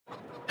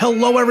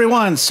Hello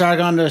everyone,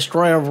 Sargon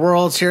Destroyer of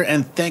Worlds here,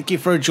 and thank you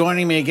for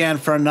joining me again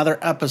for another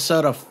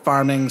episode of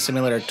Farming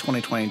Simulator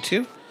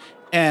 2022.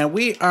 And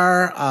we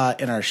are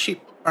in our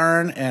sheep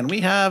barn, and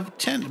we have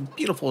 10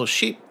 beautiful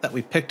sheep that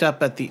we picked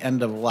up at the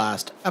end of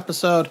last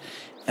episode,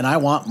 and I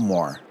want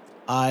more.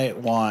 I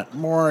want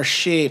more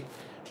sheep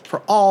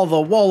for all the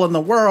wool in the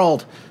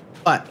world.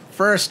 But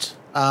first,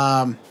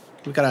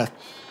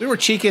 we were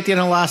cheeky at the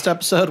end of the last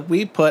episode.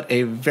 We put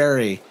a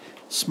very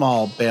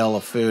small bale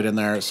of food in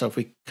there. So if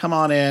we come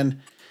on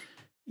in,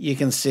 you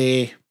can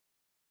see,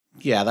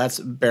 yeah,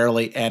 that's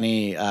barely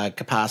any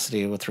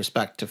capacity with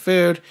respect to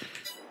food.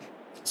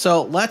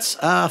 So let's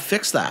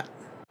fix that.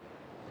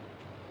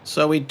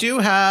 So we do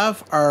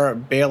have our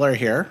baler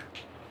here.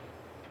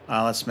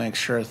 Let's make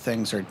sure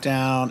things are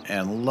down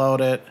and load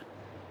it.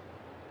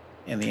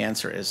 And the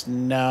answer is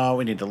no.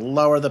 We need to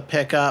lower the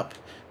pickup.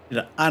 We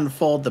need to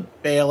unfold the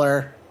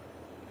baler.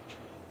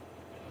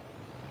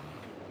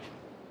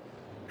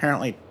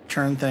 Apparently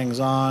turn things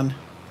on.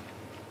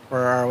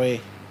 Where are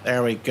we?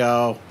 There we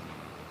go.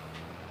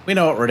 We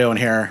know what we're doing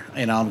here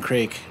in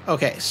Elmcreek.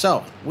 Okay,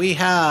 so we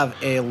have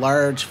a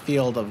large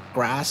field of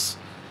grass,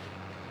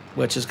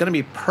 which is going to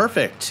be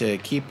perfect to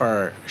keep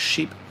our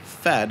sheep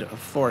fed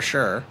for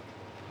sure.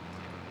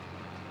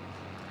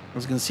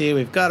 As you can see,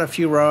 we've got a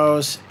few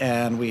rows,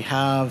 and we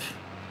have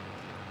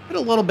a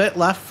little bit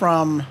left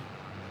from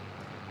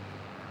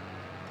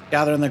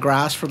gathering the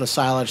grass for the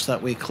silage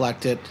that we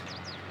collected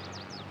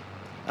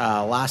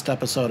last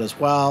episode as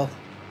well.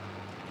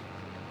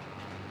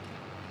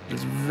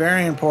 It's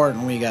very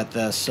important we get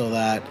this so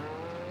that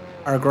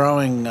our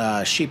growing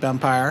sheep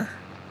empire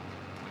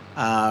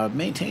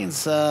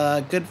maintains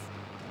good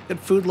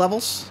food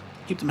levels,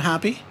 keep them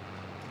happy,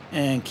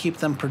 and keep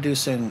them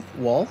producing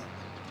wool.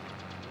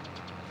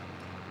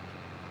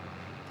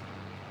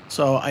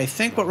 So I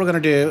think what we're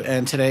going to do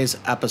in today's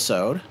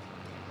episode,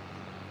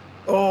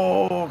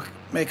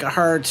 make a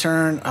hard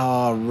turn.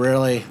 Oh,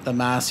 really? The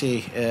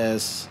Massey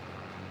is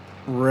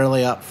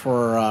really up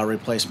for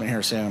replacement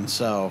here soon.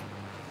 So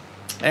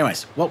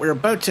anyways, what we're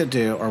about to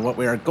do, or what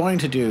we are going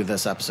to do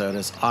this episode,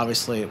 is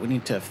obviously we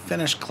need to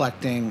finish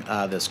collecting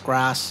this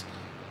grass.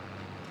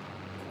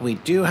 We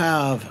do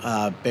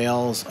have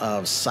bales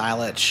of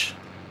silage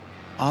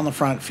on the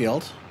front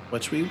field,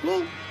 which we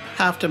will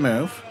have to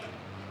move.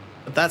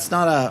 But that's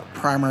not a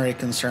primary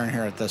concern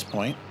here at this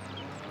point.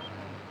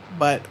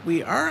 But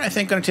we are, I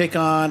think, going to take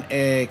on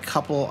a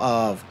couple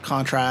of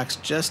contracts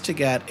just to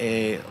get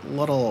a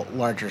little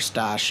larger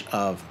stash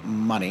of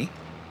money.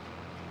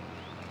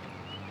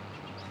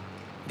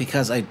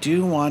 Because I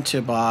do want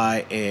to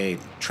buy a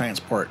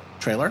transport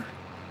trailer.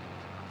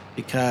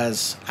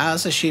 Because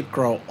as the sheep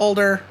grow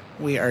older,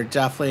 we are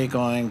definitely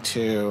going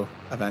to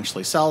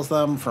eventually sell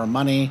them for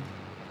money.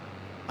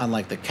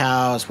 Unlike the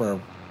cows, where,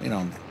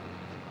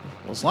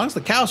 as long as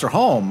the cows are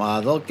home,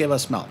 they'll give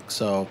us milk.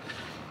 So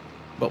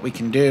what we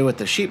can do with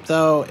the sheep,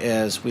 though,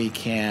 is we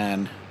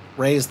can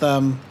raise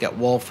them, get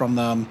wool from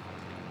them,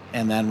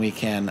 and then we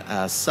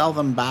can sell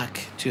them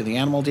back to the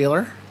animal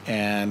dealer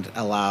and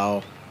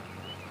allow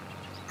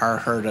our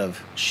herd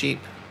of sheep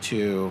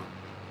to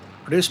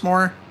produce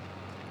more,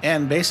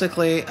 and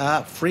basically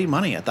free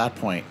money at that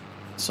point.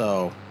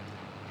 So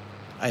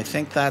I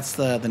think that's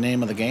the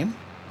name of the game.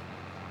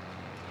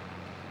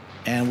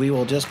 And we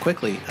will just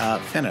quickly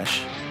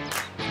finish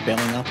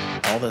baling up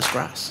all this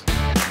grass.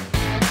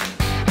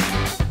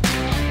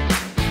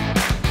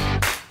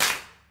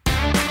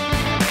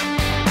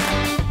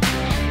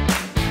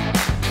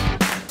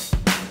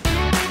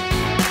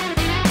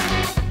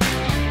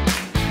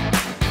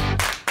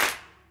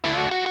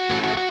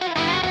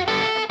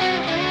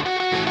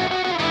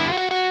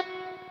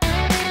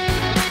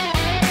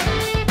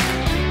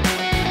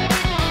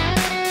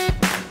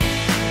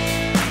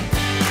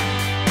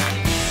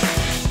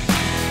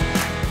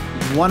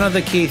 One of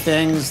the key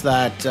things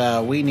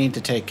that we need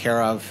to take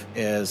care of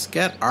is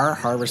get our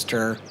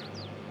harvester,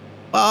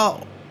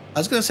 well, I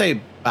was going to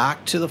say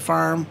back to the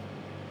farm,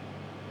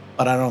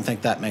 but I don't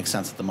think that makes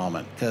sense at the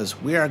moment because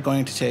we are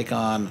going to take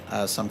on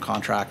some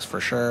contracts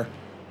for sure.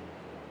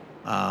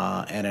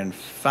 And in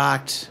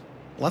fact,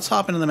 let's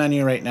hop into the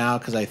menu right now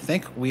because I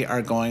think we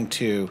are going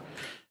to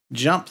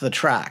jump the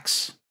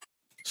tracks.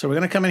 So we're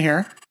going to come in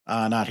here,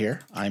 not here,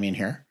 I mean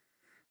here.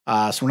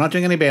 So we're not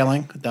doing any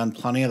baling, we've done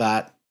plenty of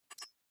that.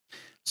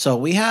 So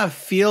we have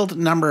field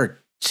number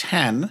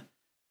 10.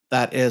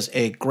 That is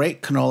a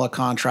great canola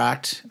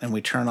contract. And we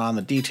turn on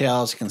the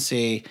details. You can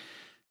see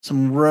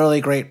some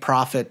really great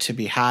profit to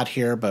be had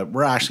here, but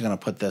we're actually going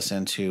to put this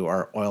into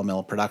our oil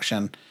mill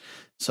production.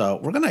 So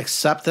we're going to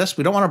accept this.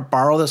 We don't want to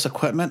borrow this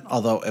equipment,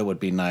 although it would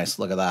be nice.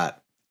 Look at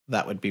that.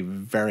 That would be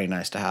very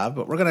nice to have,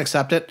 but we're going to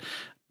accept it.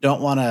 Don't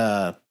want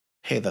to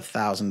pay the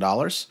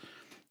 $1,000.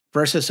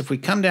 Versus if we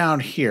come down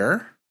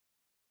here,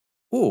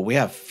 we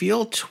have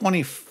field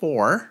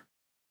 24.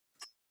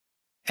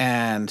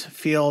 And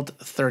field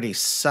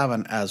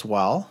 37 as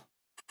well.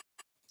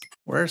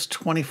 Where's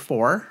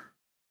 24?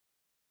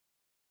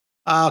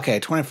 Okay,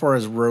 24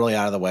 is really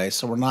out of the way,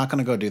 so we're not going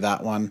to go do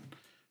that one.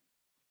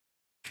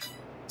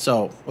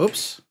 So,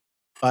 oops.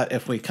 But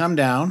if we come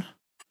down,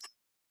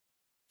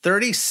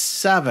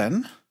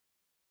 37,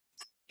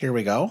 here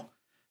we go.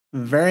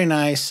 Very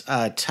nice,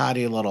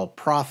 tidy little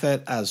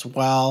profit as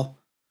well.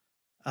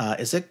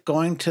 Is it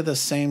going to the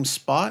same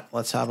spot?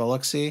 Let's have a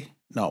look-see.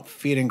 No,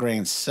 feed and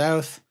grain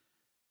south.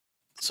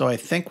 So I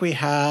think we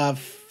have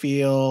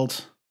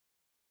field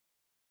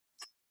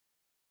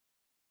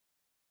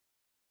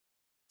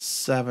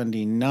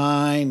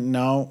 79.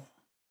 No.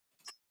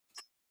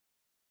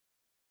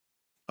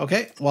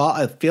 Okay, well,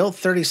 at field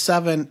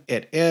 37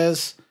 it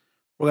is.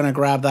 We're going to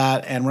grab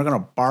that and we're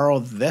going to borrow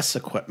this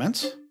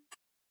equipment.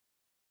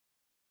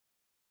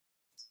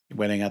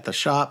 Waiting at the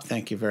shop.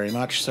 Thank you very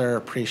much, sir.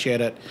 Appreciate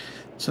it.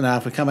 So now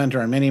if we come into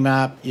our mini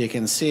map, you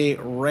can see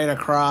right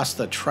across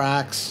the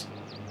tracks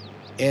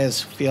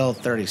is field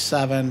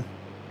 37.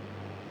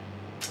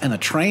 And the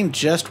train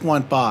just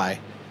went by.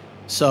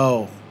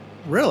 So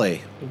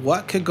really,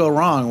 what could go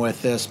wrong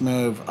with this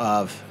move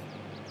of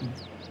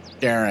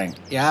daring?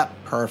 Yeah,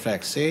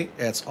 perfect. See,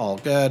 it's all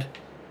good.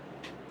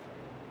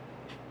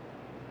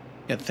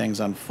 Get things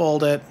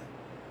unfolded.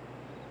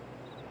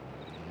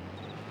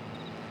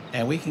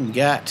 And we can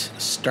get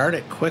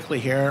started quickly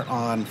here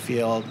on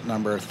field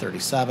number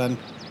 37.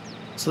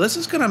 So this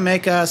is going to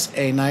make us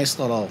a nice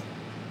little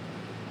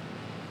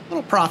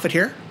profit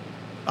here.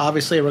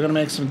 Obviously, we're going to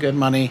make some good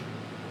money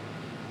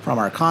from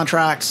our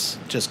contracts,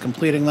 just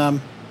completing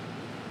them.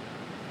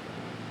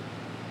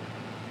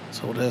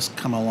 So we'll just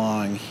come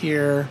along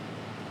here.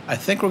 I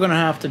think we're going to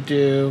have to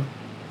do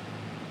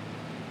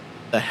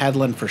the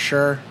headland for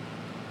sure.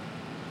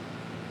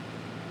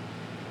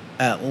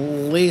 At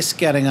least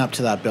getting up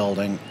to that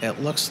building. It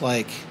looks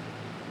like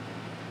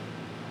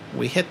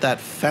we hit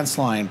that fence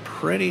line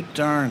pretty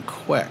darn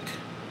quick.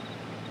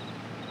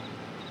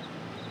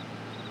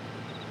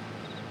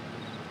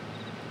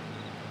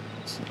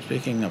 So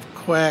speaking of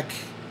quick,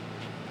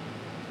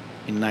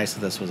 it'd be nice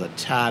if this was a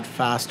tad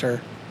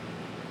faster.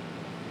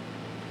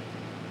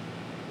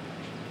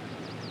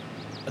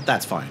 But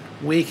that's fine.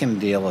 We can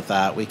deal with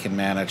that. We can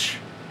manage.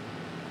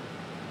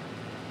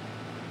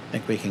 I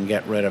think we can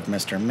get rid of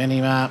Mr.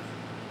 Minimap.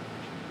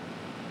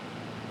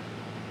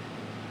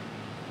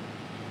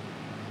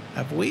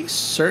 Have we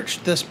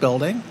searched this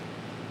building?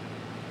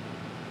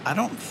 I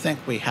don't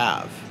think we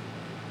have.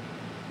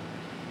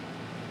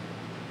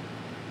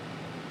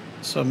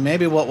 So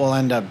maybe what we'll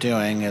end up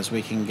doing is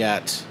we can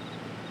get...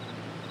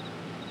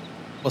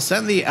 We'll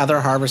send the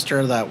other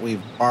harvester that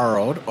we've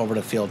borrowed over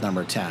to field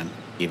number 10,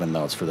 even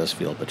though it's for this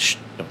field, but shh,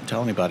 don't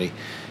tell anybody.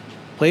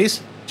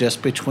 Please,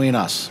 just between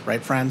us,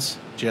 right, friends?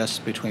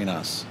 Just between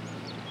us.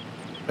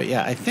 But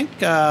yeah, I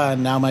think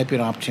now might be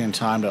an opportune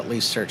time to at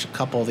least search a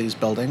couple of these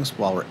buildings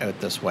while we're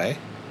out this way.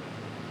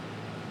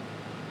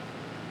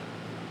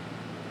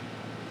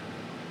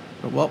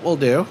 But what we'll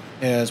do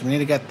is we need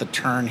to get the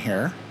turn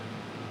here.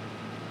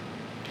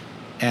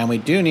 And we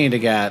do need to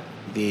get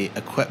the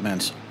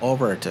equipment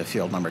over to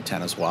field number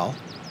 10 as well.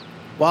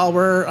 While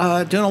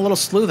we're doing a little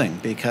sleuthing,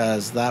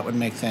 because that would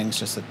make things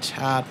just a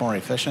tad more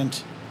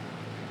efficient.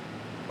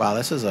 Wow,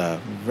 this is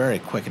a very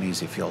quick and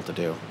easy field to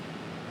do.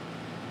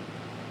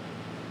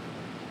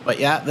 But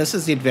yeah, this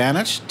is the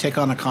advantage. Take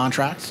on a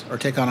contract, or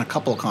take on a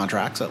couple of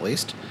contracts at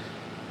least.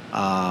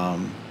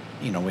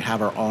 You know, we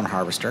have our own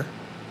harvester.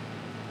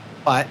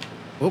 But,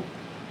 whoop,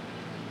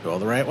 go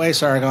the right way,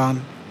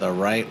 Sargon. The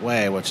right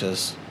way, which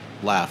is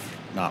left,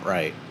 not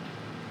right.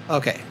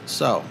 Okay,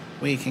 so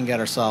we can get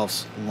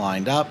ourselves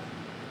lined up.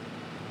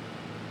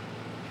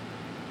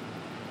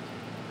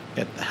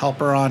 Get the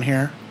helper on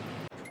here.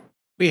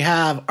 We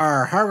have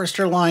our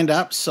harvester lined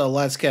up, so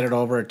let's get it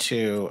over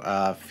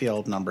to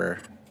field number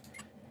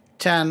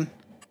 10.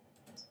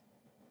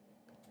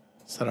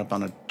 Set up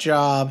on a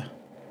job.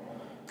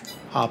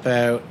 Hop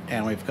out,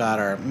 and we've got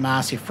our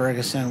Massey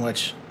Ferguson,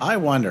 which I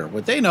wonder,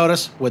 would they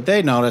notice? Would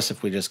they notice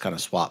if we just kind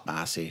of swap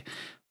Massey?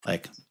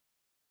 Like,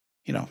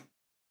 you know,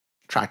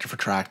 tractor for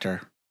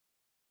tractor.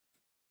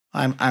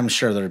 I'm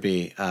sure there'd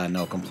be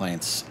no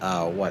complaints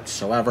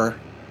whatsoever.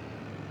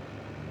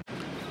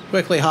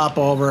 Quickly hop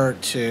over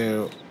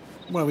to,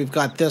 well, we've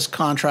got this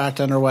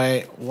contract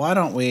underway. Why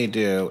don't we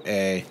do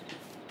a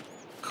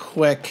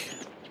quick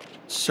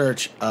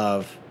search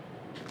of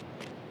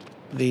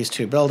these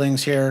two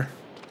buildings here?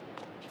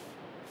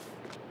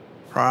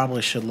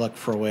 Probably should look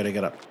for a way to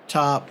get up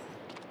top.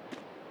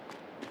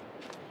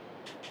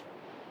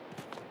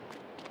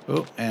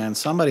 Ooh, and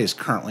somebody's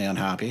currently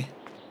unhappy.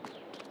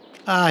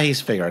 Ah, he's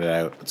figured it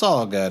out. It's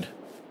all good.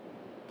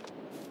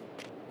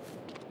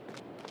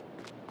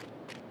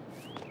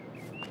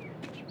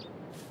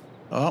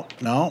 Oh,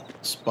 no.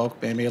 Spoke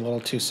maybe a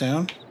little too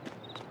soon.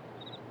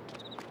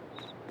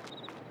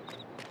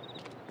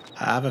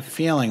 I have a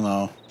feeling,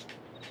 though.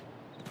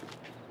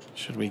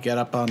 Should we get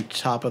up on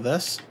top of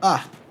this?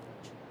 Ah!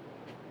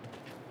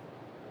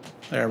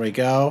 There we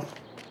go.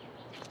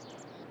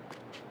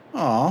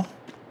 Oh,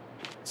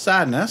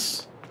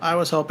 sadness. I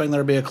was hoping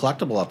there'd be a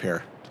collectible up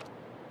here.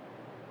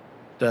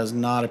 Does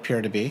not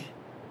appear to be.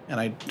 And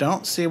I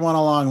don't see one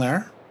along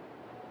there.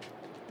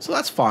 So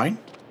that's fine.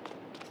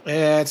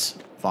 It's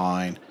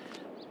fine.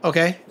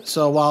 Okay,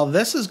 so while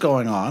this is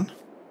going on,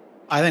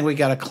 I think we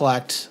got to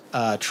collect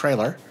a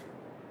trailer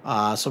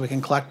so we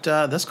can collect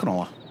this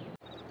canola.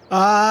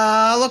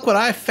 Look what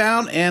I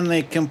found in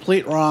the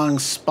complete wrong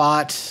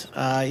spot.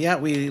 Yeah,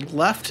 we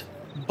left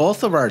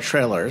both of our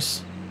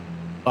trailers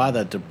by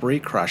the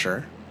debris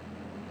crusher.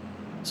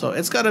 So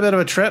it's got a bit of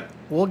a trip.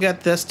 We'll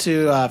get this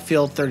to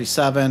field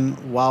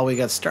 37 while we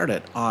get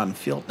started on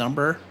field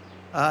number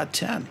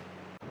 10.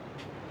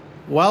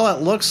 Well,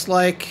 it looks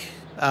like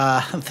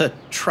the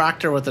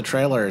tractor with the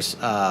trailers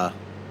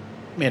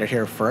made it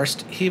here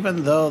first,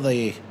 even though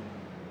the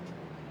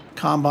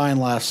combine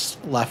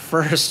left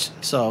first,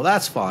 so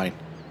that's fine.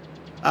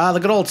 The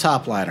good old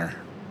top liner.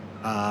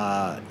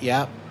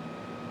 Yeah,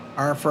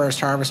 our first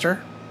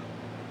harvester.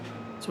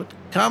 So it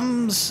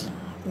comes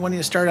when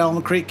you start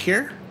Elmcreek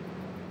here.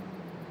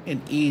 In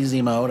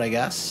easy mode, I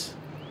guess.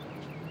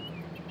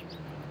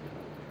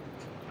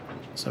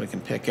 So we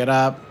can pick it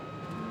up.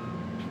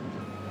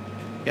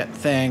 Get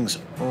things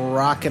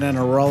rocking and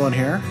rolling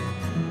here.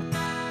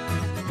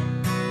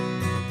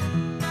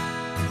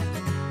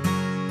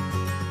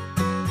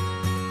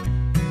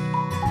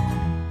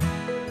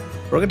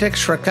 We're going to take a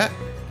shortcut.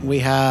 We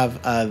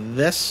have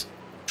this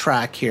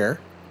track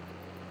here.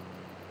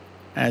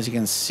 As you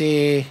can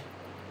see,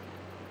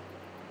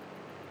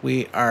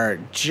 we are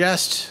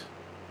just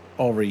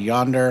over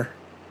yonder.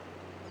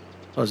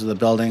 Those are the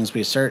buildings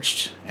we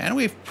searched. And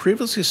we've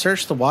previously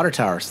searched the water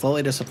tower.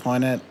 Slightly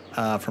disappointed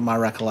from my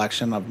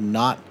recollection of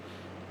not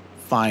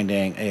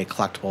finding a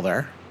collectible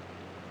there.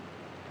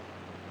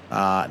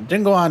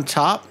 Didn't go on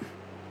top.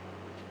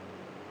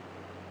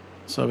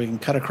 So we can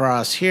cut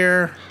across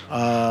here.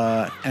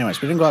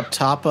 Anyways, we didn't go up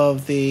top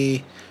of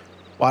the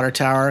water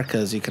tower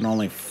because you can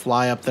only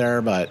fly up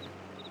there, but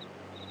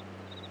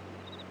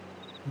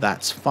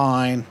that's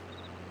fine.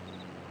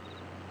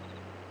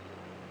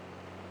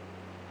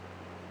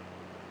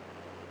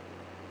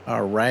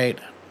 All right,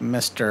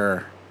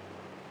 Mr.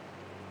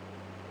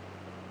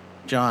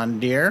 John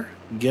Deere,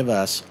 give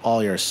us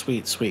all your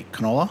sweet, sweet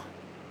canola.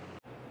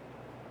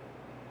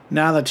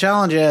 Now the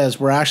challenge is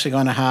we're actually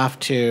going to have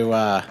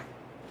to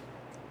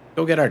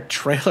go get our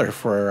trailer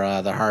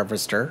for the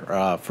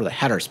harvester, for the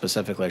header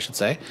specifically, I should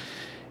say,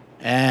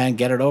 and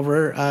get it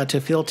over to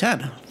field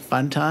 10.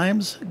 Fun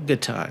times,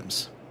 good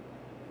times.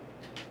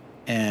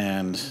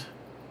 And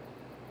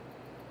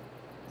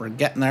we're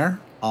getting there,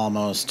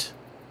 almost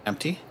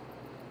empty.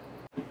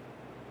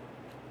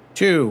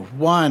 2,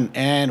 1,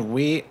 and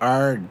we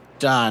are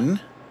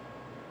done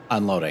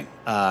unloading.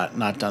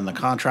 Not done the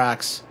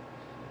contracts.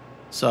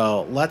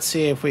 So let's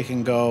see if we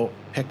can go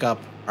pick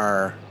up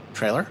our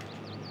trailer.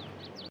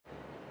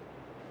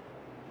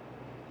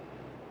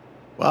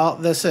 Well,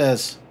 this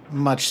is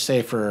much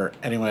safer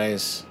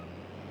anyways.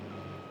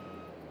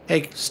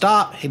 Hey,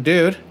 stop. Hey,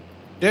 dude.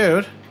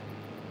 Dude.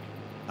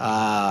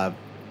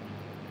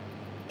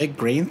 Big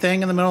green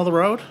thing in the middle of the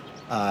road.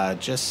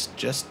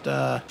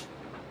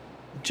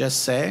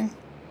 Just saying.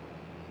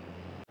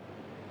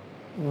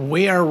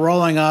 We are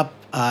rolling up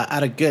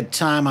at a good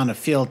time on the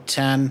field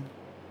 10.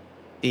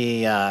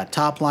 The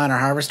top liner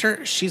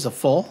harvester, she's a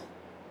full.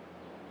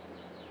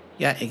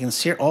 Yeah, you can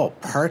see her. Oh,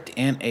 parked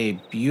in a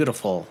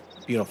beautiful,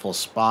 beautiful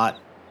spot.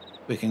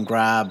 We can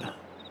grab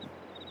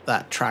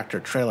that tractor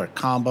trailer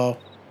combo.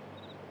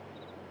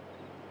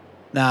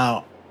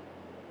 Now,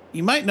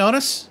 you might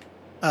notice,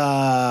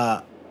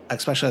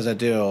 especially as I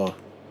do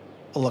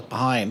a look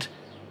behind,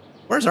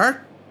 where's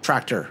our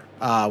tractor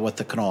with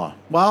the canola?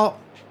 Well,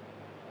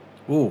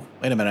 ooh,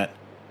 wait a minute.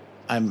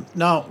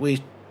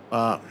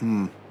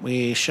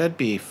 We should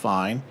be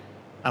fine.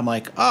 I'm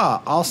like,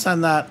 I'll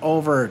send that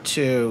over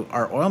to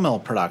our oil mill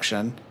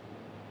production.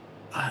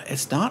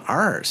 It's not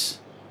ours.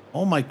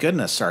 Oh my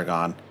goodness,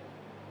 Sargon.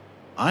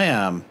 I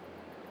am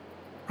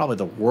probably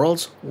the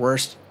world's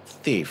worst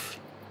thief.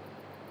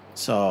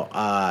 So,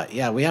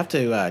 yeah, we have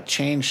to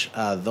change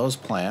those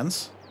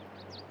plans.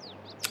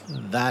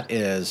 That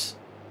is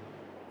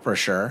for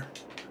sure.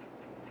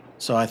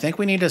 So I think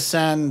we need to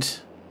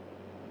send...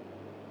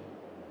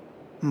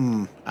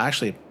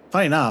 actually,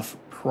 funny enough,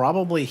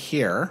 probably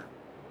here.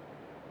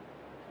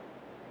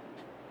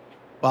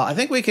 Well, I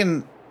think we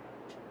can...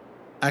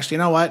 Actually, you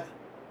know what?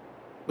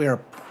 We are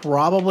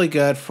probably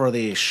good for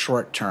the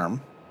short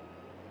term.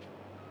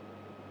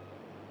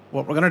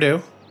 What we're going to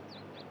do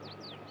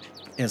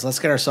is let's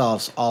get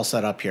ourselves all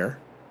set up here.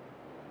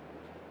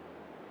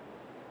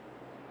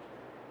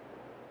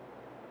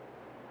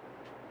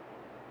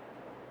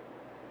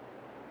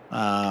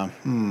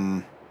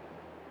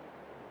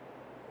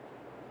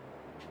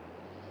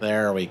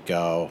 There we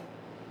go.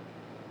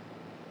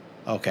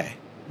 Okay.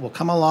 We'll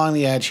come along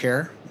the edge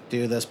here,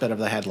 do this bit of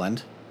the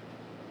headland.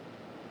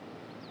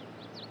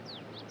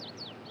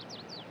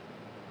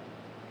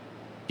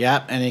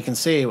 Yep, and you can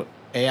see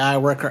AI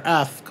worker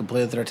F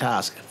completed their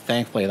task.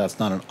 Thankfully, that's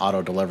not an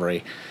auto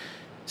delivery.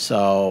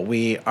 So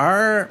we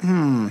are,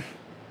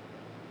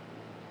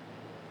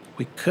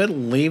 we could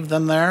leave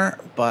them there,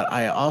 but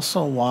I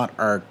also want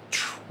our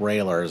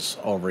trailers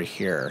over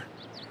here.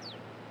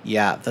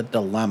 Yeah, the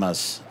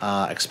dilemmas,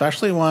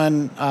 especially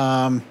when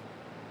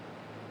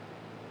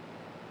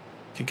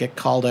could get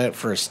called out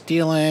for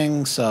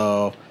stealing,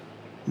 so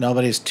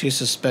nobody's too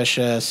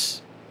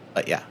suspicious.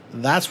 But yeah,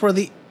 that's where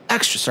the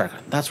extra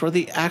Sargon. That's where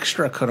the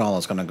extra canola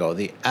is going to go.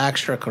 The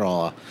extra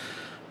canola.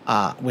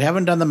 We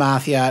haven't done the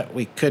math yet.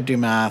 We could do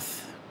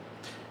math.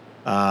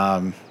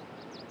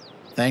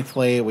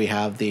 Thankfully, we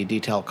have the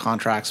detailed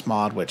contracts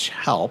mod, which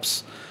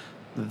helps.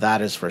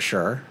 That is for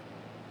sure.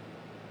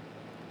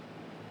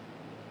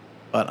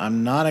 But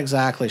I'm not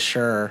exactly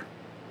sure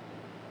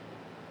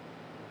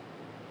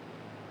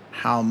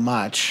how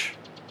much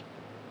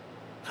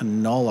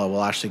canola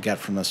we'll actually get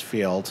from this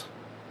field.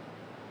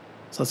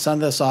 So let's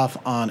send this off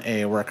on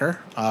a worker.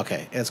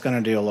 Okay, it's going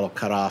to do a little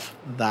cutoff.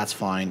 That's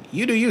fine.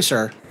 You do you,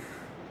 sir.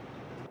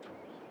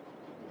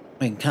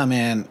 We can come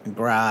in and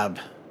grab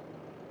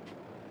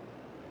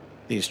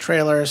these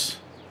trailers.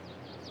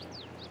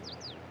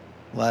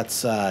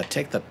 Let's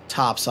take the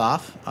tops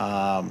off.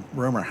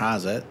 Rumor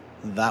has it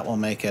that will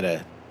make it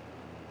a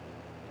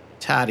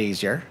tad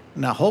easier.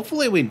 Now,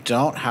 hopefully we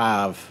don't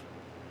have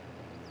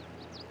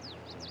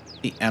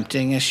the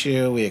emptying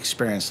issue we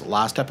experienced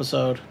last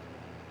episode.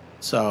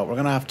 So we're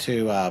going to have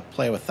to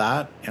play with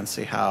that and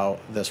see how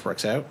this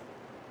works out.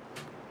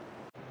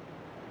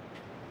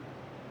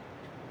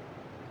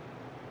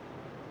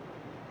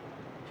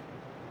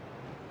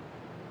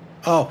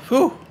 Oh,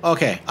 whew.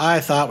 Okay.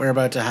 I thought we were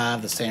about to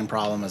have the same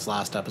problem as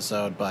last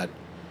episode, but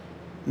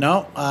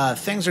no,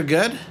 things are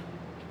good.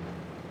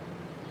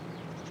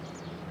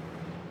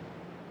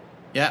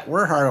 Yeah,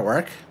 we're hard at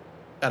work.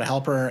 Got a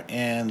helper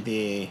in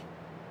the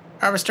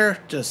harvester,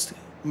 just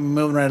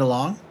moving right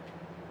along.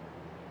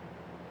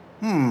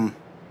 One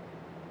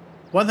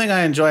thing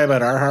I enjoy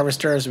about our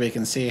harvester is we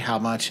can see how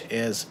much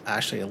is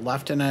actually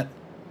left in it.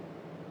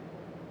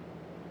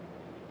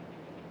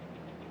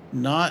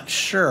 Not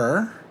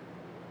sure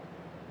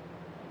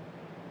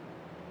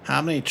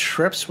how many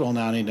trips we'll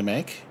now need to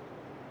make.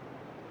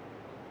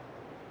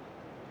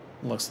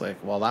 Looks like,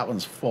 well, that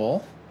one's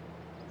full.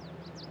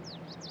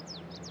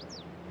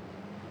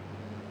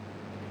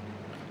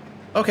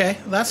 Okay,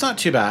 that's not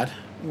too bad.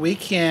 We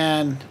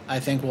can, I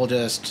think we'll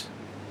just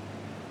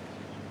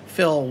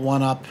fill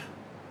one up,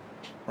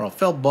 or I'll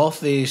fill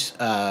both these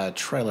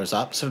trailers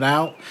up. So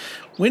now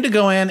we need to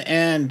go in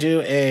and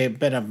do a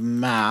bit of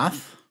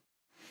math.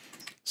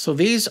 So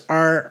these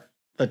are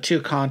the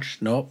two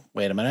nope,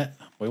 wait a minute.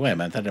 Wait a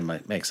minute, that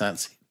didn't make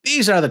sense.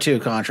 These are the two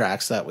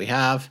contracts that we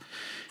have.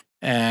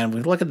 And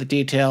we look at the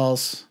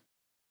details.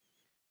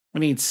 We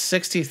need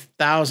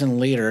 60,000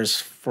 liters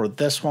for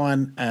this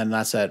one, and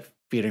that's at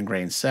Feed and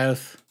Grain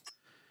South.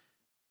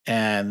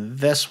 And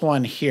this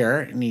one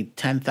here need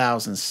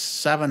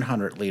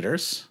 10,700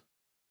 liters.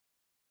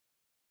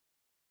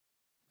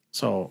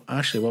 So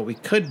actually what we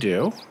could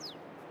do,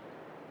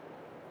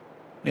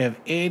 we have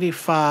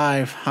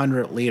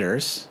 8,500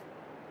 liters.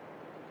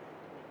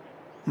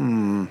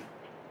 I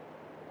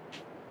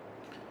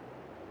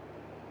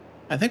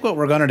think what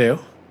we're going to do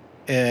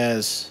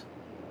is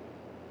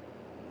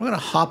we're going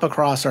to hop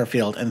across our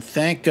field, and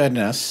thank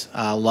goodness,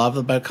 love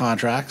about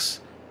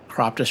contracts,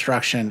 crop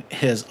destruction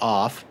is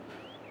off.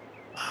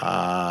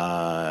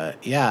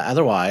 Yeah,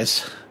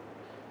 otherwise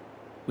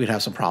we'd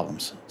have some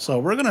problems. So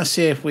we're going to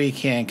see if we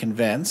can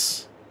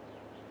convince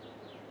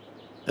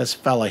this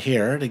fella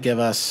here to give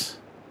us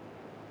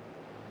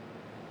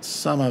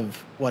some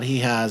of what he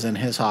has in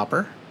his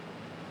hopper.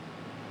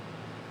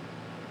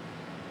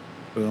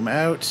 Boom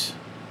out.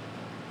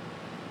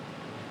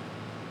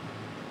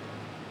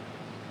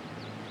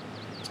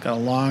 It's got a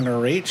longer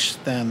reach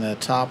than the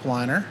top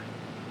liner.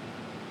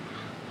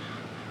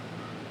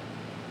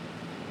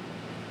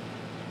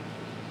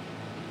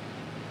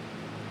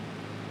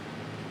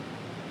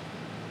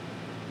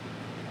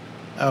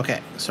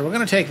 Okay, so we're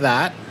going to take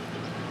that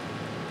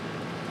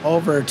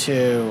over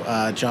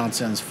to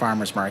Johnson's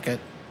Farmers Market.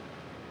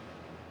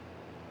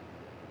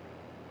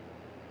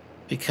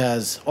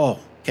 Because, oh,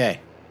 okay,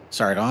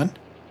 Sargon,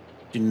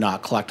 do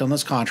not collect on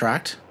this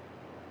contract.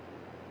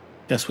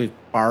 Guess we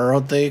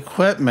borrowed the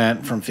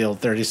equipment from Field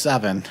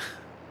 37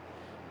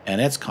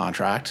 and its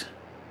contract.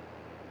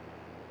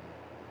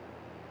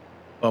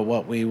 But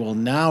what we will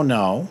now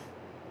know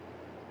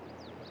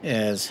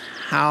is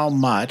how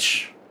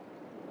much.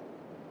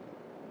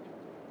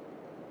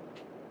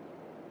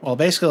 Well,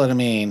 basically what I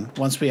mean,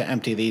 once we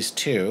empty these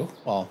two,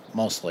 well,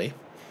 mostly,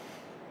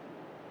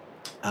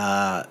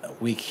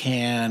 we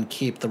can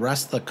keep the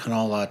rest of the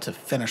canola to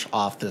finish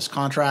off this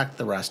contract.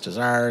 The rest is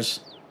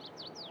ours.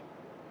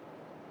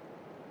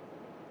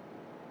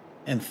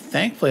 And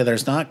thankfully,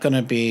 there's not going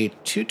to be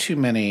too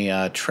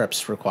many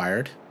trips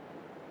required.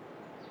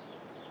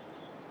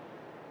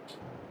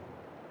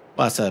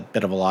 Well, that's a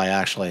bit of a lie,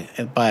 actually.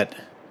 But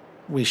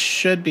we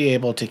should be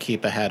able to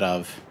keep ahead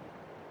of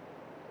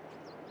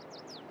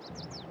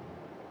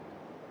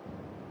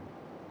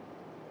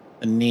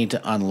the need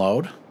to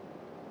unload.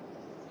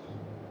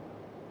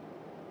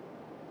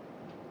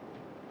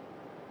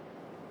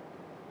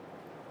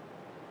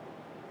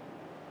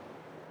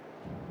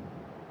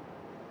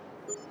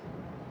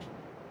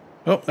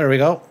 Oh, there we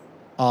go.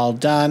 All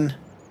done.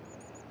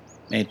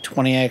 Made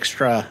 $20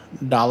 extra.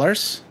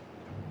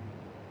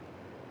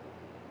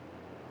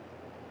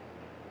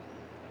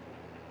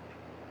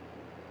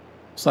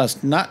 So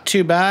that's not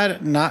too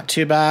bad, not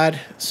too bad.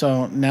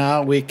 So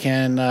now we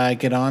can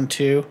get on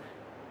to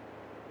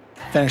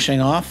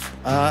finishing off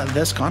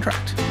this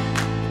contract.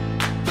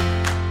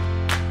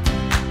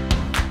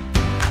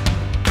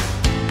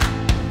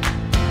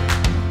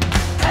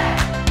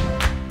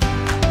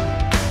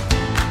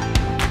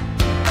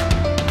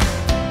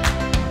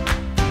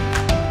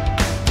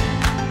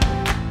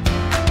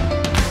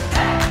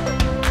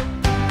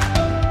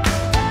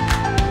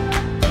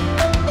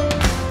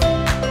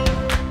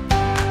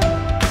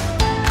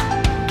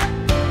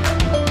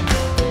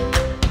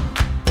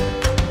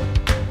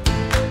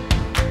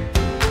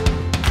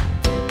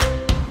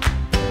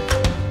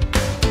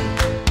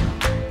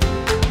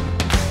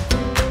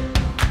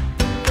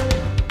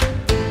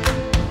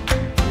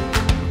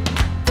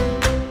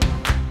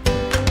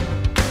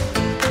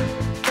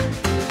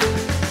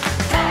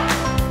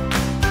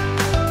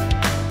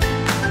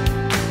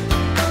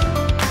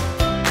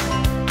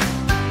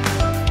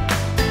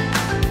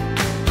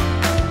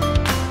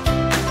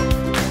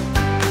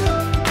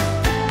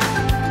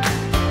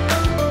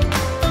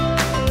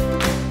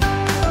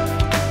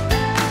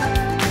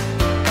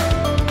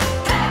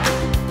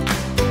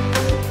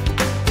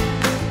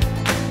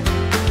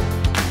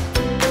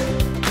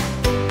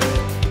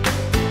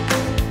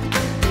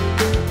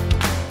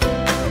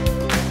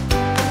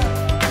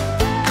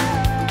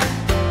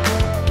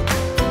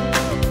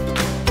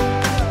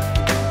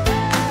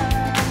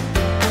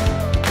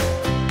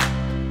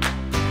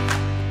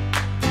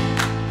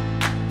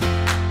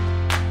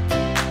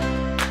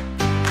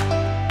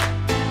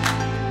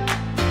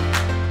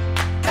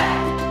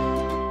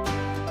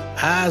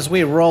 As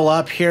we roll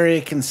up here,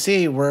 you can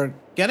see we're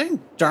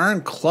getting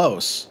darn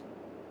close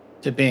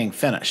to being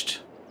finished.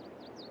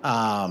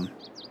 Might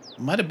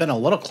have been a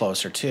little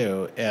closer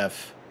too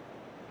if...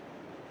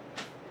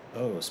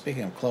 Oh,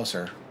 speaking of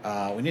closer,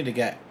 we need to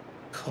get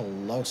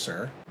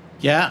closer.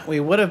 Yeah, we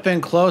would have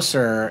been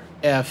closer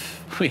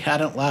if we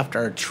hadn't left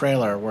our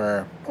trailer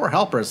where poor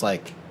helper's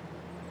like,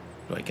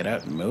 do I get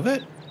out and move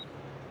it?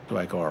 Do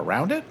I go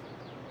around it?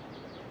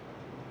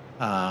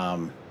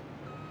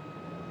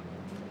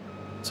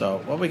 So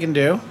what we can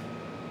do,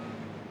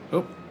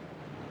 we're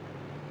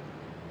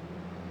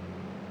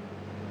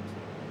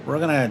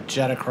gonna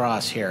jet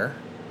across here.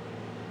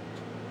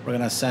 We're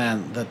gonna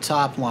send the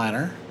top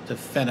liner to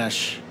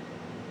finish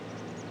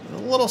the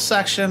little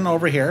section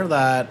over here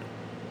that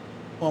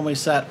when we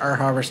set our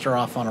harvester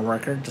off on a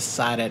worker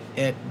decided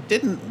it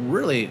didn't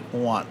really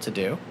want to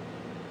do,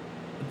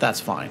 but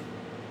that's fine.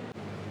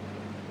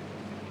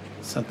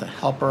 Sent the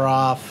helper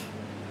off.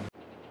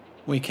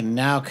 We can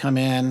now come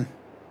in,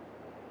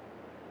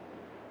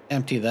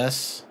 empty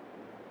this.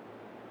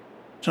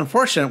 It's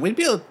unfortunate. We'd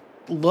be a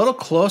little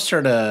closer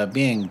to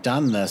being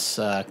done this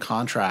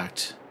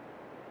contract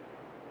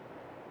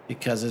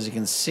because, as you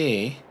can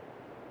see,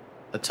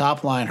 the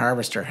top line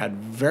harvester had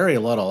very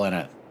little in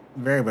it.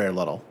 Very, very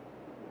little.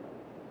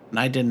 And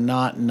I did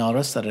not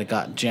notice that it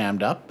got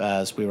jammed up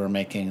as we were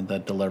making the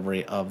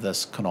delivery of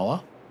this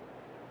canola.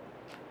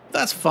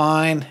 That's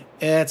fine.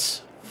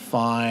 It's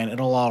fine.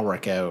 It'll all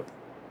work out.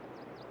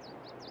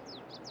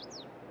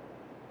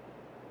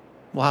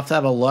 We'll have to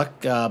have a look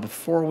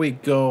before we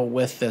go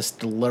with this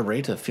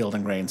delivery to Field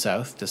and Grain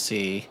South to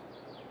see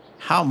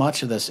how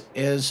much of this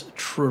is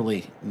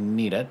truly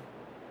needed.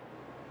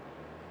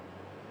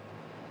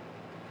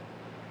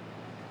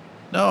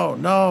 No,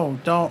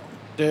 no, don't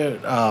do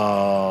it.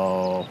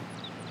 Oh.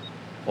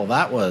 Well,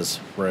 that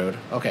was rude.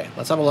 Okay,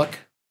 let's have a look.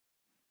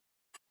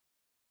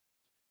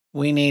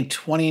 We need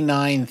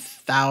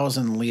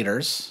 29,000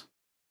 liters.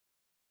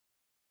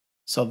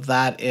 So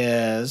that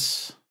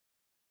is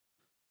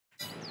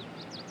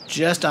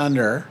just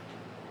under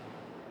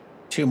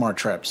 2 more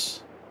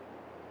trips.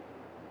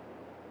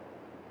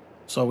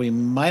 So we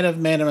might have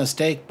made a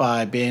mistake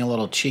by being a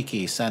little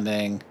cheeky,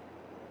 sending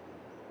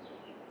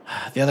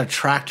the other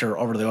tractor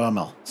over to the oil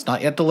mill. It's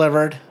not yet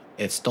delivered.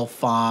 It's still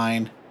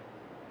fine.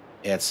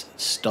 It's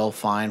still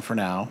fine for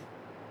now.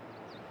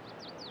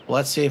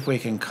 Let's see if we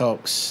can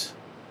coax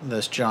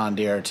this John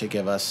Deere to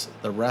give us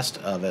the rest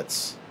of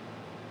its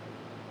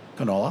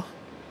canola.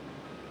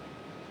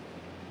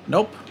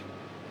 Nope.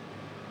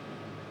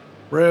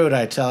 Rude,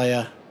 I tell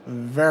ya.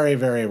 Very,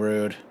 very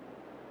rude.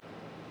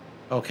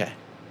 Okay,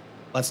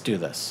 let's do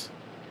this.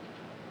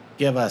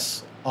 Give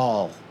us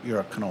all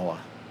your canola.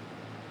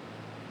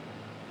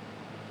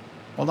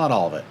 Well, not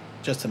all of it,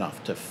 just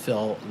enough to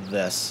fill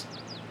this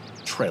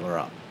trailer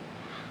up.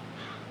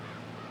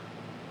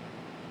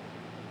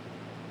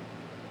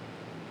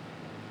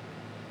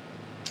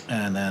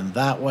 And then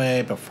that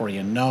way, before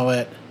you know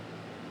it,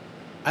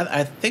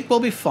 I think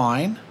we'll be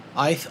fine.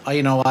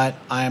 You know what?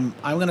 I'm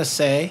gonna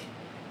say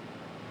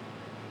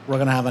we're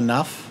gonna have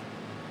enough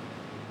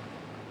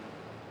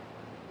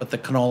with the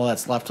canola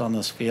that's left on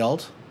this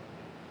field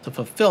to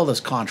fulfill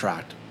this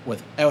contract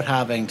without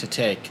having to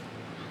take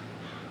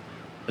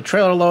the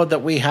trailer load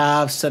that we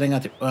have sitting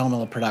at the oil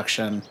mill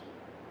production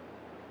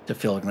to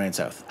Field and Grain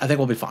South. I think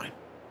we'll be fine.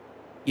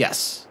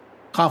 Yes,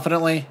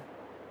 confidently,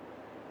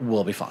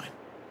 we'll be fine.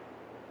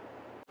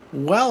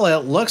 Well,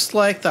 it looks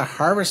like the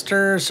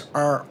harvesters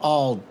are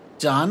all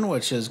done,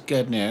 which is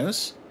good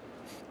news.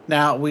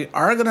 Now, we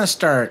are going to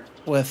start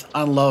with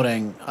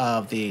unloading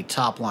of the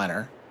top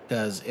liner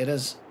because it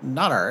is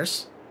not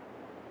ours.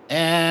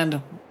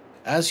 And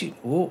as you,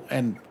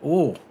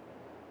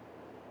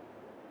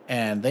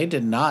 and they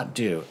did not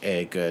do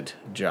a good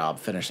job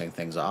finishing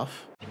things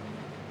off.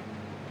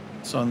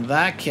 So in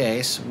that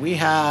case, we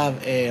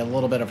have a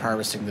little bit of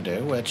harvesting to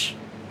do, which,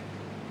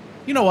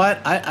 you know what,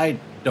 I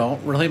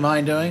don't really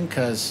mind doing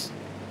because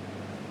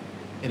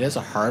it is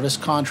a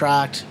harvest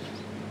contract.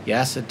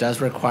 Yes, it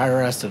does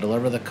require us to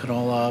deliver the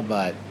canola,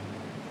 but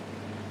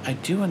I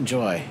do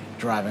enjoy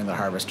driving the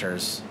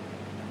harvesters.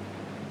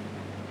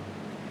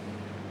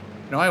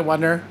 You know, I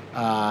wonder,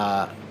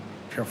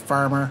 if you're a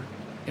farmer,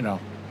 you know,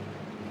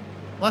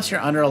 unless you're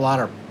under a lot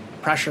of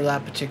pressure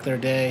that particular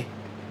day,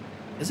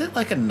 is it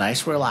like a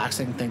nice,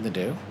 relaxing thing to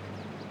do?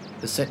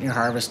 To sit in your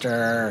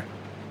harvester,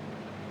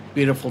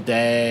 beautiful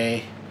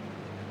day,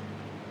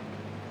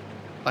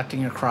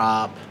 collecting your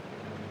crop.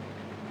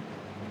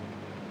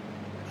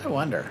 I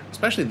wonder,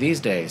 especially these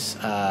days.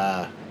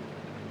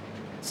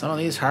 Some of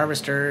these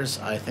harvesters,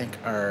 I think,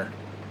 are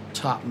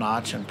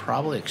top-notch and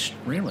probably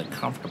extremely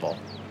comfortable.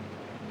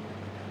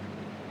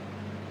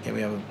 Okay,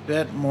 we have a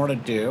bit more to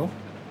do.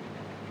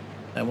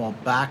 Then we'll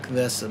back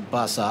this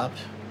bus up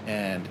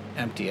and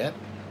empty it.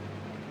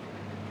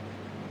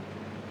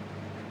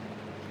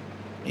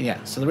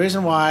 Yeah, so the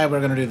reason why we're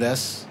going to do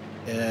this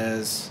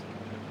is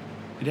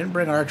we didn't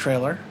bring our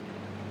trailer.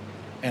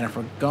 And if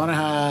we're going to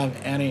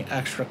have any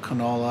extra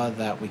canola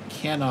that we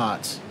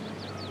cannot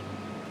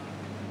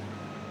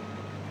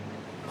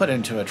put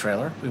into a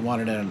trailer, we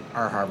want it in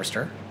our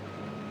harvester.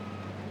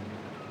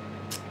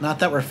 Not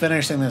that we're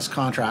finishing this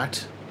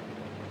contract,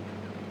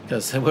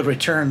 because it would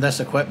return this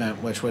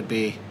equipment, which would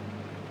be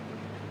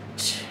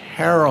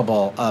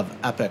terrible of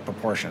epic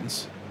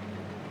proportions.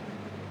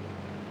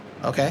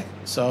 Okay,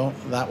 so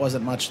that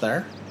wasn't much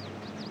there.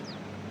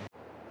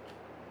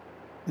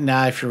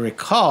 Now, if you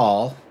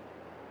recall,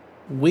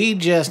 we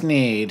just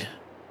need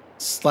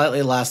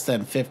slightly less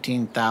than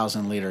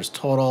 15,000 liters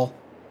total.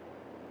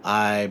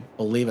 I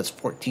believe it's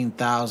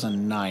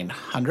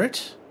 14,900.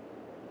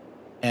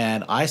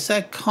 And I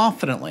said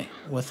confidently,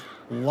 with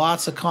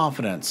lots of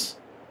confidence,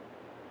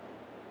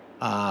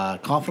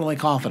 confidently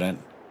confident,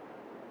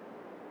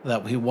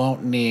 that we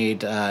won't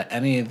need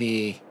any of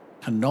the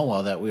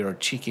canola that we were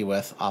cheeky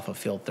with off of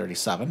field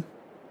 37.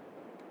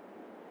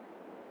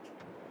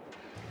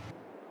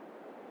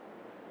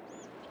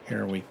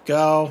 Here we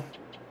go.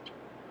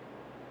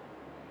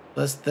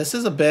 This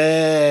is a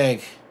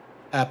big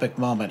epic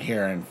moment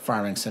here in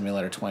Farming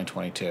Simulator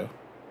 2022.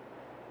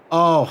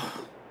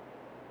 Oh,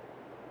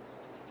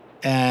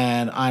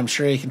 and I'm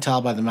sure you can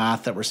tell by the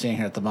math that we're seeing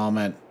here at the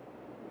moment,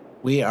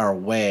 we are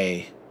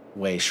way,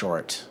 way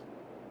short.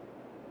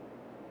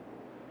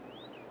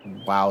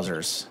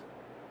 Wowzers.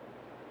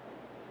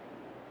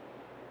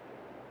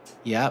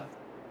 Yep.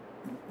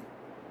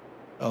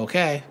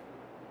 Okay.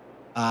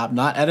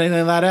 Not editing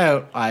that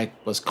out. I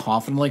was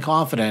confidently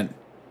confident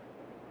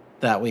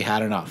that we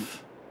had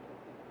enough.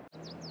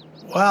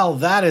 Well,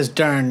 that is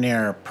darn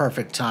near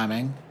perfect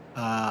timing.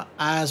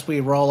 As we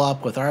roll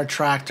up with our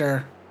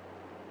tractor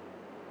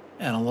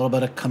and a little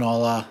bit of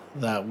canola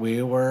that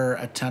we were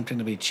attempting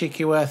to be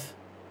cheeky with,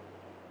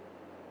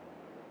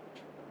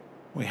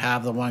 we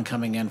have the one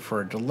coming in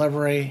for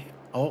delivery.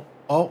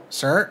 Oh,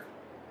 sir.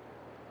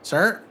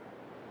 Sir?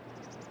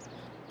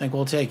 I think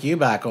we'll take you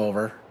back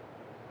over.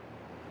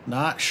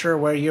 Not sure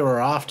where you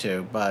were off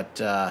to,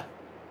 but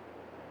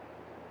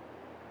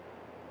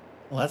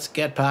let's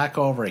get back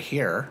over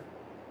here.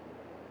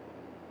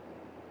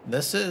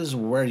 This is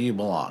where you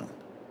belong.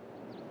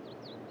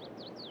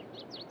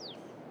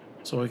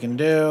 So what we can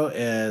do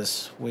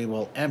is we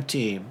will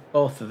empty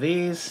both of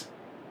these.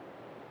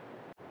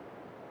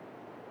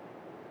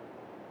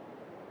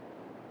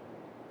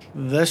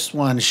 This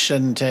one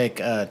shouldn't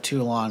take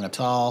too long at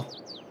all.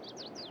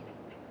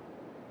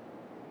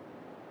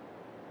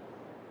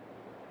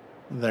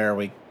 There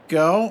we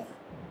go.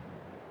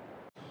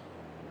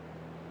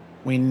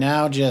 We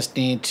now just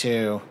need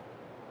to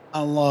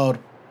unload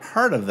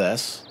part of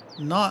this,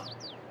 not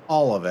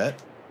all of it.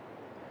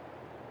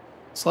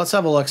 So let's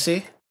have a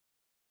look-see.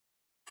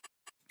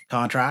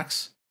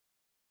 Contracts.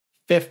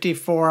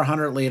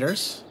 5,400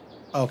 liters.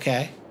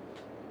 Okay.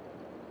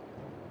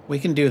 We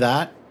can do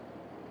that.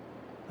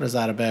 What is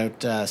that,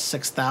 about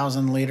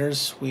 6,000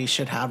 liters we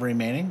should have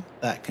remaining?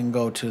 That can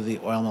go to the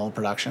oil mill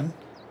production.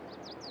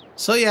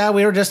 So yeah,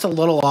 we were just a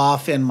little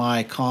off in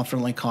my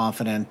confidently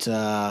confident.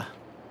 There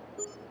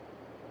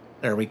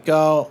we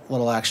go. A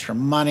little extra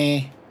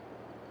money.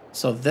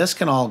 So this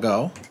can all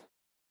go.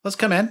 Let's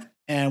come in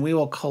and we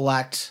will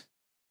collect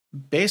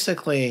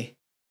basically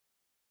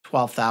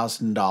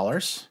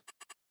 $12,000.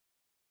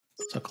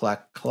 So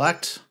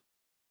collect.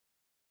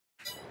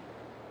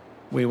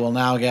 We will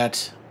now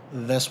get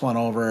this one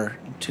over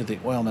to the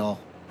oil mill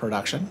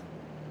production,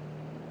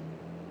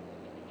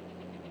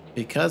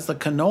 because the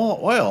canola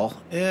oil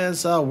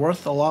is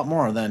worth a lot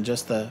more than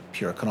just the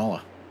pure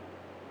canola.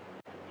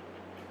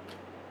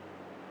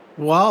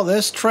 Well,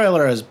 this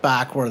trailer is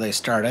back where they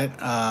started.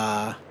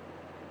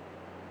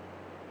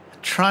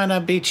 Trying to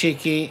be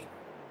cheeky,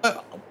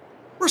 but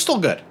we're still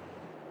good.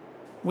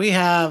 We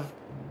have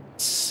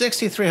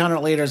 6,300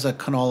 liters of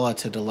canola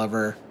to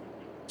deliver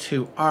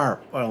to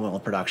our oil mill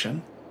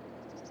production.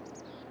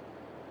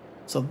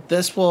 So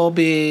this will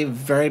be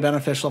very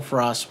beneficial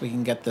for us. We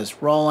can get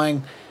this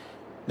rolling.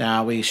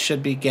 Now we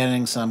should be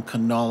getting some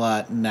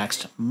canola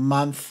next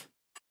month.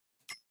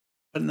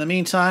 But in the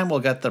meantime, we'll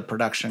get the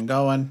production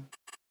going.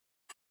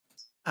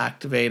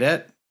 Activate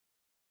it.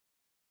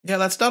 Yeah,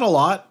 that's not a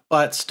lot,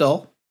 but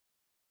still.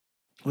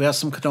 We have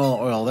some canola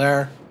oil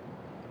there.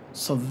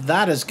 So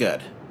that is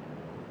good.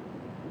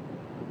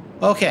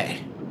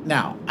 Okay,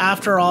 now,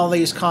 after all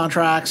these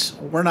contracts,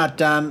 we're not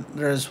done.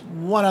 There's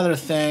one other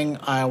thing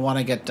I want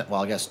to get to,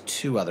 well, I guess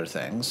two other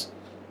things.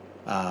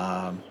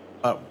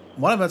 But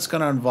one of it's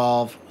going to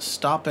involve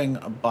stopping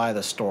by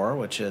the store,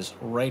 which is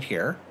right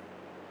here.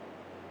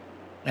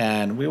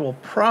 And we will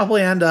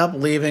probably end up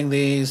leaving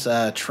these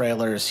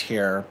trailers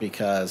here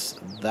because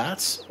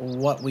that's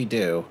what we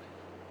do,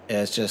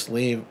 is just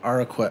leave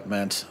our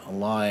equipment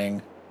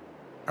lying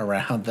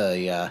around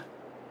the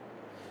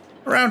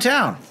around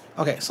town.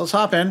 Okay, so let's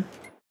hop in.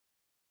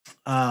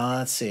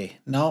 Let's see.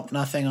 Nope,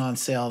 nothing on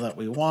sale that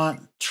we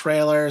want.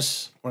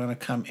 Trailers. We're going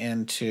to come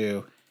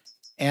into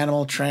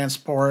animal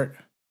transport.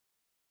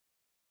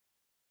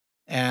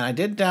 And I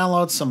did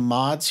download some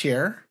mods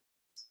here.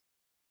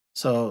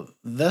 So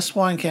this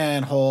one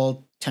can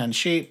hold 10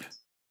 sheep,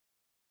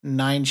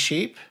 9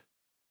 sheep,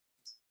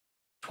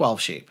 12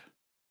 sheep.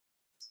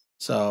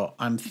 So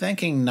I'm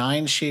thinking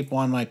 9 sheep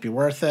one might be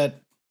worth it.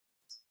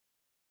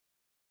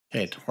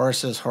 Okay,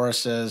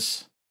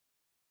 horses.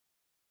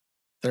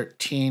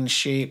 13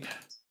 sheep.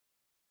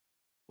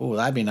 Ooh,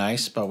 that'd be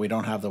nice, but we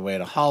don't have the way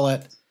to haul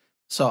it.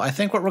 So I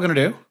think what we're going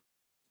to do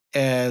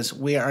is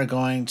we are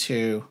going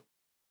to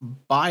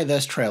buy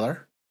this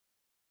trailer.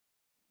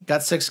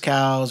 Got 6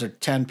 cows or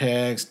 10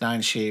 pigs,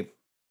 9 sheep.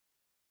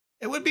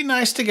 It would be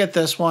nice to get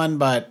this one,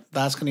 but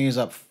that's going to use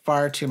up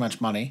far too much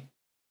money.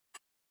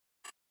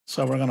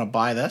 So we're going to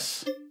buy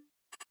this.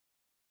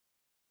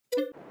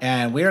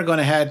 And we are going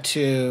to head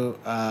to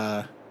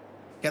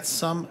get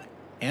some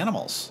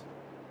animals.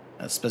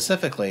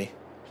 Specifically,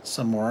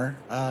 some more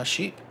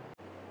sheep.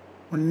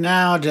 We're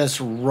now just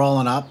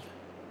rolling up.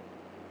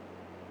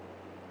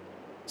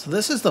 So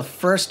this is the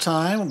first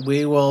time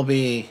we will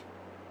be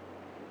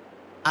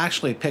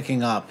actually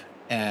picking up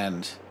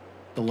and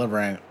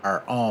delivering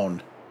our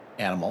own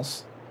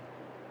animals.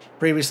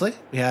 Previously,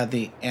 we had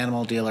the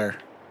animal dealer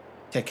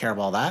take care of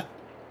all that.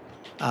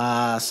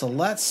 So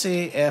let's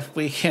see if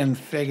we can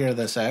figure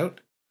this out.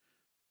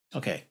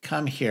 Okay,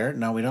 come here.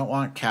 No, we don't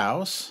want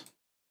cows.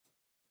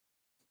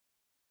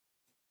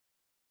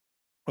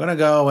 We're going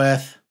to go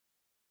with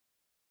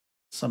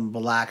some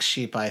black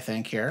sheep, I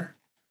think, here.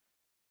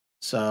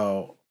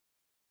 So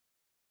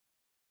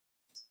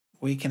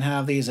we can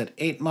have these at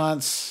 8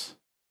 months.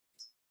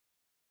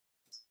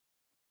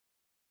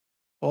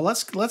 Well,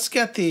 let's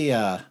get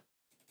the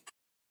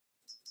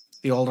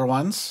older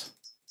ones.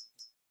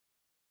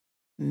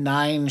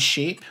 9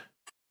 sheep.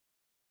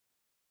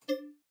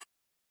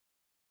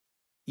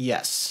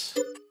 Yes.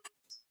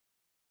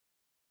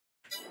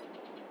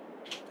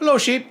 Hello,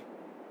 sheep.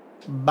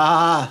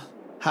 Bah,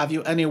 have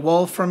you any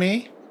wool for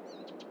me?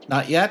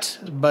 Not yet,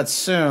 but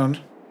soon.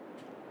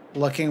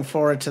 Looking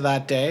forward to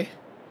that day.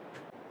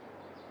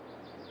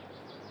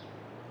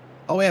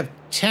 Oh, we have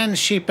 10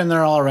 sheep in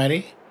there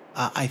already.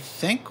 I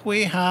think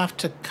we have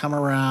to come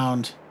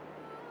around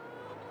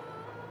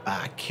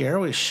back here.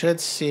 We should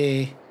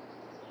see...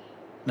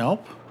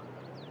 Nope.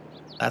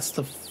 That's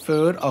the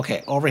food.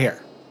 Okay, over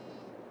here.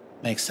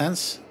 Makes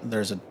sense.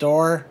 There's a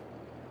door.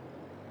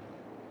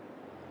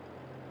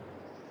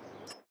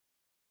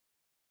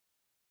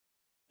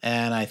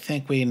 And I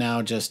think we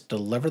now just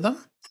deliver them.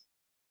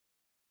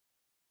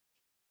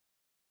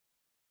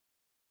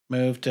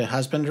 Move to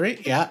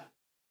husbandry. Yeah.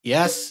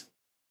 Yes.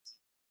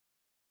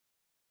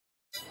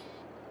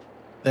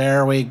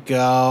 There we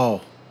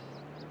go.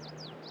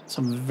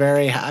 Some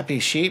very happy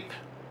sheep.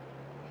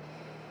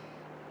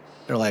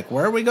 They're like,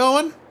 where are we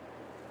going?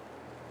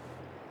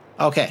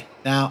 Okay.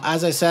 Now,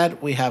 as I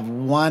said, we have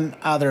one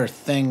other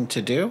thing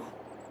to do.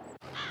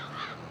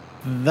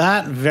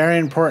 That very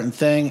important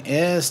thing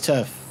is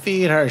to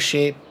feed our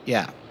sheep.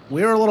 Yeah,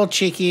 we were a little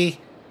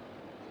cheeky,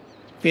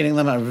 feeding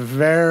them a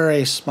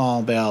very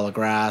small bale of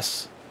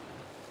grass.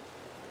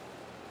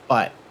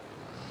 But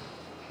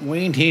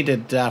we need to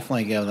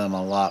definitely give them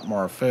a lot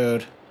more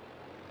food.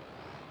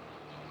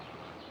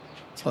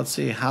 So let's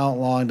see, how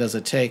long does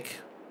it take?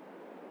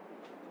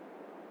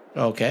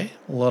 Okay,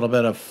 a little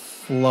bit of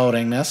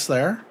floatingness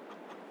there.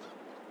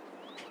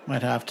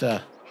 Might have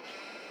to...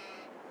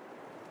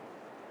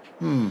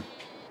 Kind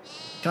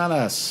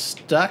of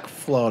stuck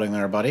floating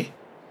there, buddy.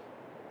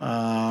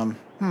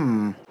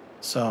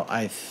 So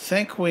I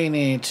think we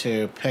need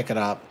to pick it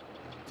up.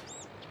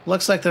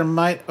 Looks like there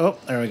might... Oh,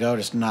 there we go.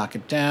 Just knock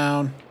it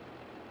down.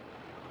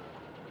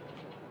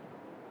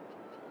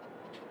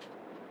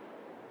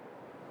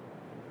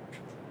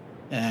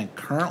 And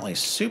currently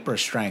super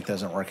strength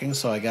isn't working,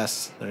 so I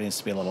guess there needs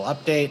to be a little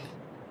update.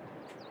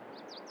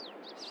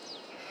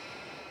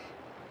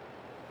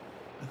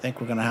 I think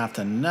we're going to have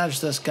to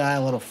nudge this guy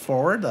a little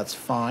forward. That's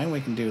fine.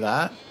 We can do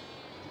that.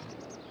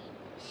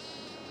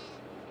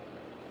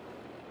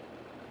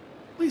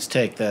 Please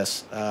take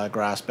this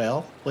grass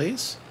bale,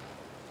 please.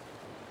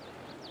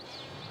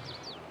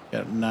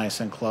 Get nice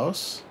and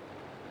close.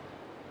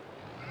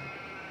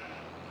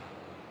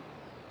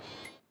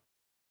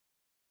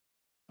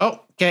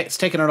 Oh, okay, it's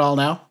taking it all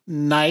now.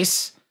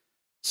 Nice.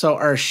 So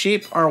our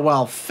sheep are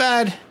well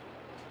fed.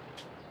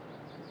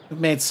 We've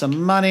made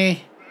some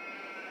money.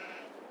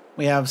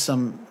 We have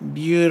some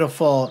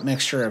beautiful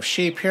mixture of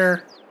sheep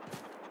here.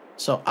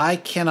 So I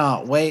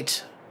cannot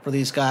wait for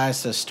these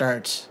guys to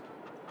start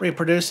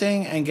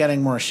reproducing and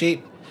getting more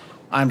sheep.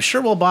 I'm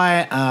sure we'll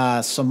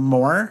buy some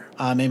more,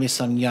 maybe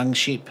some young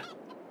sheep.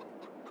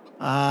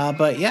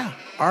 But yeah,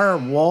 our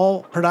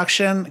wool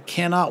production,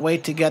 cannot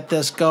wait to get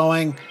this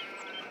going.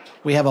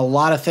 We have a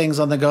lot of things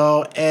on the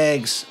go: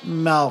 eggs,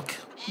 milk,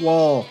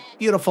 wool,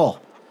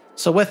 beautiful.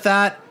 So with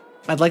that,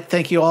 I'd like to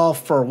thank you all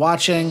for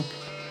watching,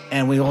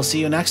 and we will see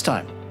you next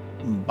time.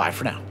 Bye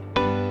for now.